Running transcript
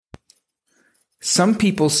Some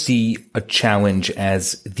people see a challenge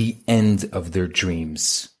as the end of their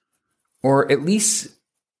dreams, or at least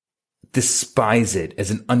despise it as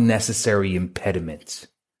an unnecessary impediment.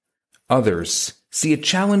 Others see a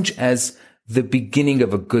challenge as the beginning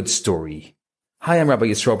of a good story. Hi, I'm Rabbi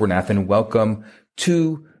Yisrael Bernath, and welcome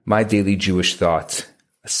to my Daily Jewish Thought,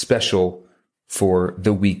 a special for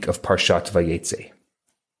the week of Parshat Vayetze.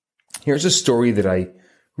 Here's a story that I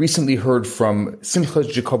recently heard from Simcha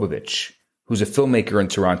Jacobovich, who's a filmmaker in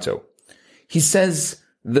Toronto. He says,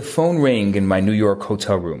 the phone rang in my New York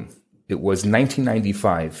hotel room. It was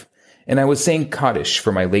 1995, and I was saying Kaddish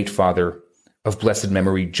for my late father, of blessed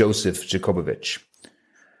memory, Joseph Jacobovich.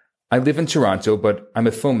 I live in Toronto, but I'm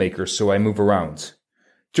a filmmaker, so I move around.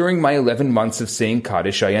 During my 11 months of saying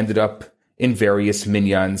Kaddish, I ended up in various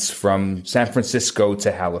minyans from San Francisco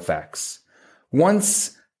to Halifax.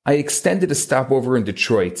 Once, I extended a stopover in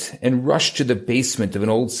Detroit and rushed to the basement of an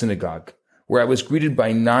old synagogue, where I was greeted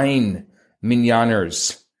by 9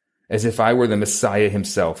 minyaners, as if I were the Messiah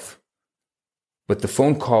himself. But the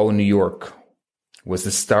phone call in New York was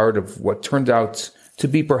the start of what turned out to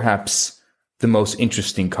be perhaps the most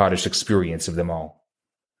interesting Kaddish experience of them all.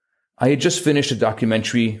 I had just finished a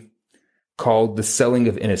documentary called The Selling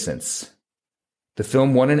of Innocence. The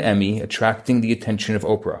film won an Emmy, attracting the attention of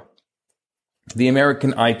Oprah, the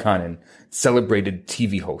American icon and celebrated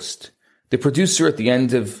TV host. The producer at the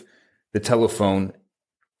end of the telephone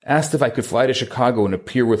asked if I could fly to Chicago and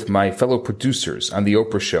appear with my fellow producers on the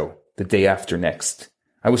Oprah show the day after next.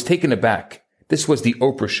 I was taken aback. This was the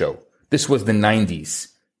Oprah show. This was the 90s.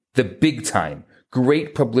 The big time,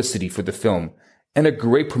 great publicity for the film, and a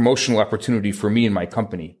great promotional opportunity for me and my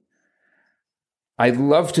company. I'd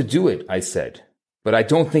love to do it, I said, but I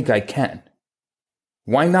don't think I can.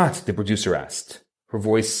 Why not? The producer asked, her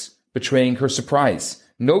voice betraying her surprise.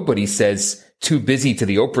 Nobody says, too busy to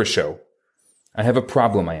the Oprah show. I have a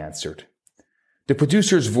problem, I answered. The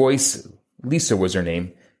producer's voice, Lisa was her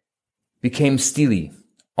name, became steely,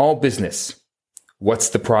 all business. What's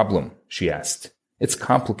the problem? She asked. It's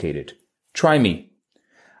complicated. Try me.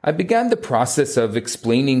 I began the process of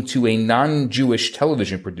explaining to a non-Jewish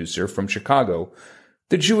television producer from Chicago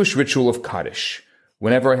the Jewish ritual of Kaddish.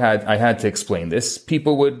 Whenever I had to explain this,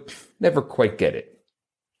 people would never quite get it.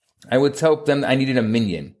 I would tell them I needed a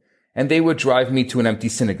minyan, and they would drive me to an empty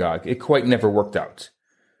synagogue. It quite never worked out.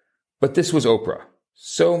 But this was Oprah,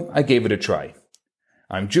 so I gave it a try.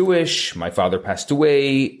 I'm Jewish, my father passed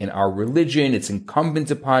away. In our religion, it's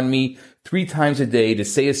incumbent upon me 3 times a day to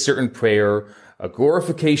say a certain prayer, a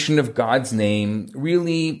glorification of God's name.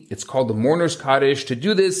 Really, it's called the Mourner's Kaddish. To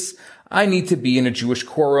do this, I need to be in a Jewish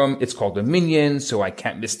quorum. It's called a minyan, so I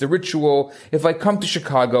can't miss the ritual. If I come to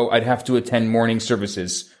Chicago, I'd have to attend morning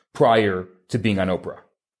services prior to being on Oprah.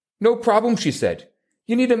 No problem, she said.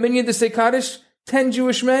 You need a minyan to say Kaddish? 10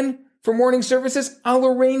 Jewish men for morning services? I'll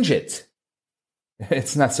arrange it.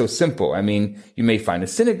 It's not so simple. I mean, you may find a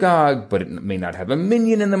synagogue, but it may not have a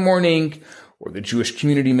minyan in the morning, or the Jewish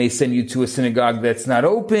community may send you to a synagogue that's not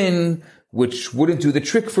open, which wouldn't do the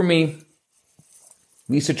trick for me.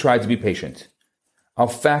 Lisa tried to be patient. I'll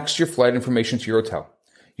fax your flight information to your hotel.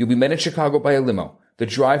 You'll be met in Chicago by a limo. The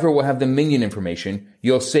driver will have the minyan information.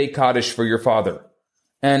 You'll say Kaddish for your father.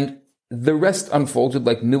 And the rest unfolded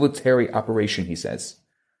like military operation, he says.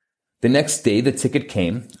 The next day, the ticket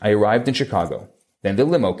came. I arrived in Chicago. Then the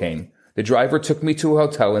limo came. The driver took me to a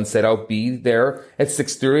hotel and said, I'll be there at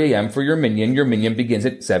 6:30 a.m. for your minyan. Your minyan begins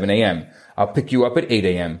at 7 a.m. I'll pick you up at 8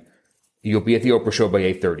 a.m. You'll be at the Oprah show by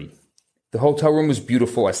 8:30. The hotel room was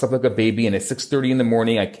beautiful. I slept like a baby, and at 6:30 in the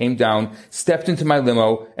morning, I came down, stepped into my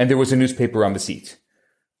limo, and there was a newspaper on the seat.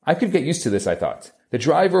 I could get used to this, I thought. The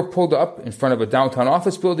driver pulled up in front of a downtown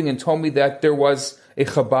office building and told me that there was a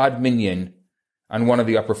Chabad minyan on one of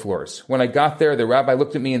the upper floors. When I got there, the rabbi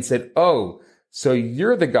looked at me and said, oh, so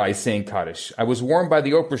you're the guy saying Kaddish. I was warned by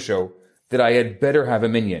the Oprah show that I had better have a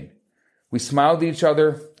minyan. We smiled at each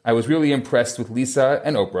other. I was really impressed with Lisa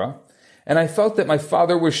and Oprah, and I felt that my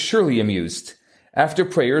father was surely amused. After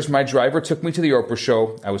prayers, my driver took me to the Oprah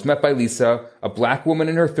show. I was met by Lisa, a black woman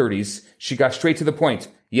in her 30s. She got straight to the point.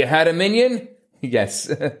 You had a minyan? Yes,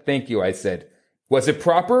 thank you, I said. Was it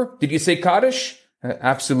proper? Did you say Kaddish?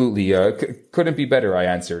 Absolutely. Couldn't be better, I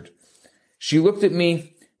answered. She looked at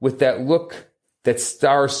me with that look that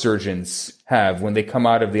star surgeons have when they come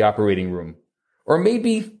out of the operating room. Or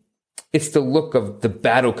maybe it's the look of the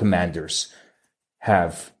battle commanders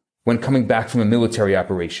have when coming back from a military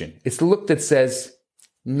operation. It's the look that says,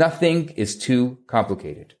 nothing is too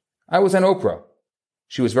complicated. I was on Oprah.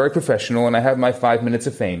 She was very professional, and I had my 5 minutes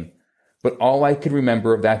of fame. But all I can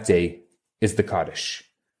remember of that day is the Kaddish.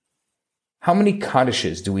 How many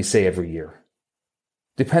Kaddishes do we say every year?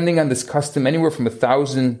 depending on this custom, anywhere from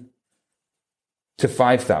 1,000 to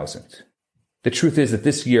 5,000. The truth is that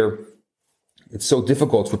this year, it's so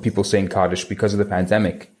difficult for people saying Kaddish because of the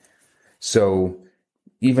pandemic. So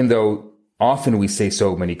even though often we say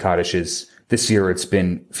so many Kaddishes, this year it's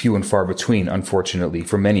been few and far between, unfortunately,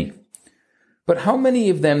 for many. But how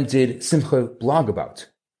many of them did Simcha blog about?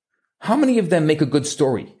 How many of them make a good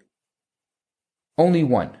story? Only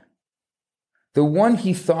one. The one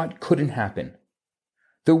he thought couldn't happen.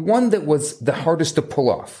 The one that was the hardest to pull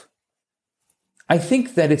off. I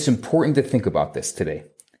think that it's important to think about this today.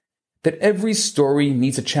 That every story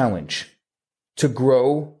needs a challenge. To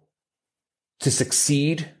grow, to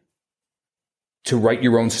succeed, to write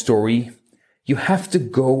your own story, you have to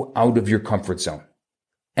go out of your comfort zone.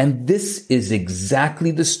 And this is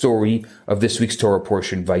exactly the story of this week's Torah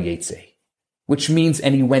portion, Vayetze, which means,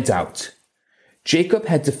 and he went out. Jacob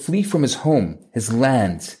had to flee from his home, his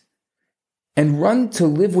land, and run to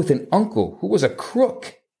live with an uncle who was a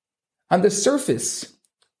crook. On the surface,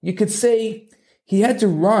 you could say he had to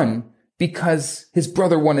run because his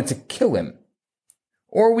brother wanted to kill him.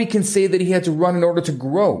 Or we can say that he had to run in order to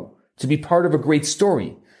grow, to be part of a great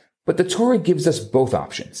story. But the Torah gives us both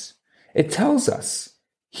options. It tells us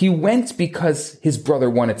he went because his brother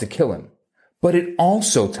wanted to kill him. But it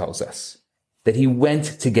also tells us that he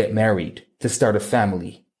went to get married, to start a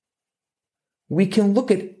family. We can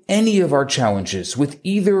look at any of our challenges with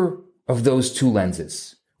either of those two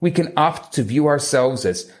lenses. We can opt to view ourselves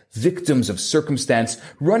as victims of circumstance,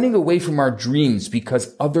 running away from our dreams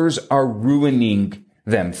because others are ruining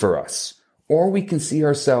them for us. Or we can see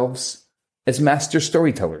ourselves as master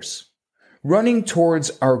storytellers, running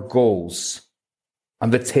towards our goals on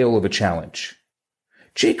the tail of a challenge.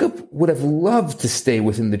 Jacob would have loved to stay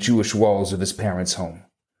within the Jewish walls of his parents' home,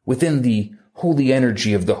 within the holy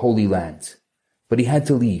energy of the Holy Land, but he had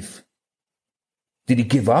to leave. Did he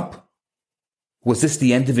give up? Was this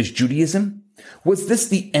the end of his Judaism? Was this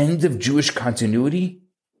the end of Jewish continuity?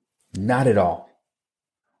 Not at all.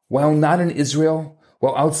 While not in Israel,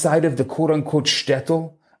 while outside of the quote-unquote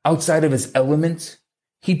shtetl, outside of his element,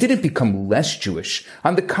 he didn't become less Jewish.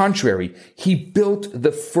 On the contrary, he built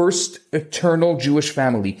the first eternal Jewish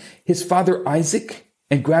family. His father Isaac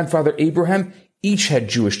and grandfather Abraham each had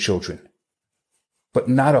Jewish children, but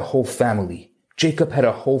not a whole family. Jacob had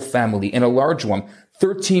a whole family, and a large one,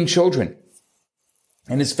 13 children.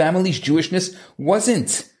 And his family's Jewishness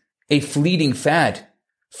wasn't a fleeting fad.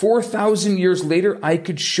 4,000 years later, I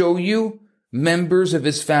could show you members of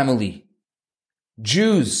his family.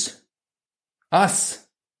 Jews, us,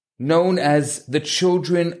 known as the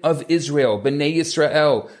children of Israel, Bnei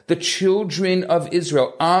Yisrael, the children of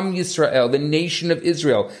Israel, Am Yisrael, the nation of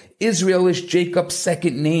Israel. Israel is Jacob's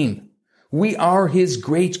second name. We are his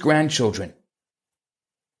great-grandchildren.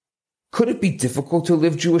 Could it be difficult to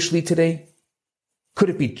live Jewishly today? Could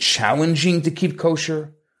it be challenging to keep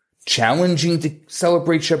kosher? Challenging to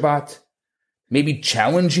celebrate Shabbat? Maybe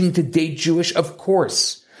challenging to date Jewish? Of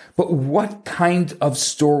course. But what kind of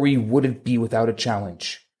story would it be without a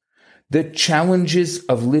challenge? The challenges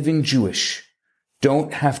of living Jewish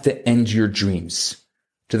don't have to end your dreams.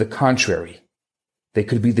 To the contrary, they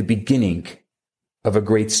could be the beginning of a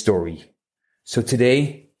great story. So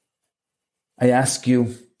today, I ask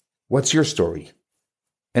you, what's your story?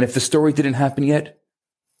 And if the story didn't happen yet,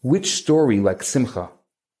 which story like Simcha,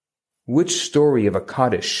 which story of a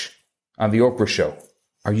Kaddish on the Oprah show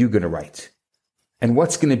are you going to write? And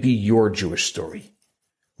what's going to be your Jewish story?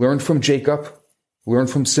 Learn from Jacob, learn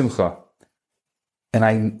from Simcha, and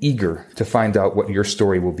I'm eager to find out what your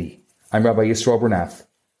story will be. I'm Rabbi Yisrael Bernath.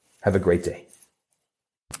 Have a great day.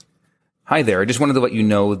 Hi there. I just wanted to let you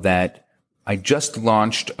know that I just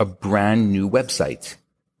launched a brand new website.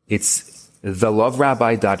 It's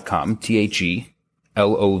theloverabbi.com,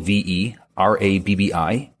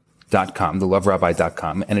 TheLoverabbi.com,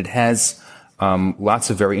 theloverabbi.com, and it has lots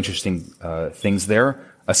of very interesting things there.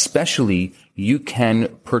 Especially, you can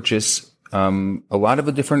purchase a lot of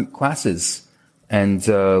the different classes and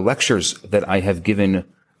lectures that I have given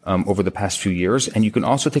over the past few years, and you can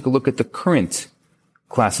also take a look at the current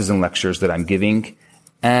classes and lectures that I'm giving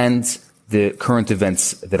and the current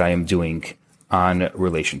events that I am doing on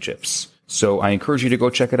relationships. So I encourage you to go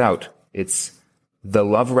check it out. It's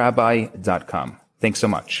theloverabbi.com. Thanks so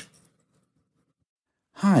much.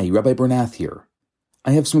 Hi, Rabbi Bernath here.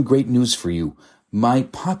 I have some great news for you. My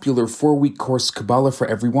popular 4-week course, Kabbalah for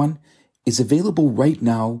Everyone, is available right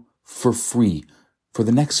now for free for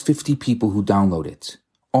the next 50 people who download it.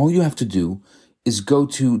 All you have to do is go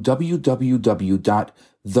to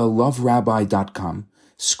www.theloverabbi.com,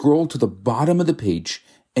 scroll to the bottom of the page,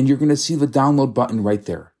 and you're going to see the download button right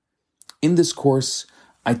there. In this course,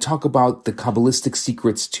 I talk about the Kabbalistic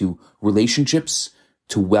secrets to relationships,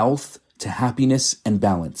 to wealth, to happiness, and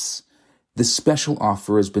balance. This special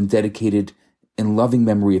offer has been dedicated in loving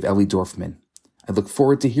memory of Ellie Dorfman. I look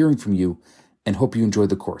forward to hearing from you and hope you enjoy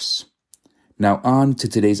the course. Now on to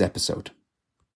today's episode.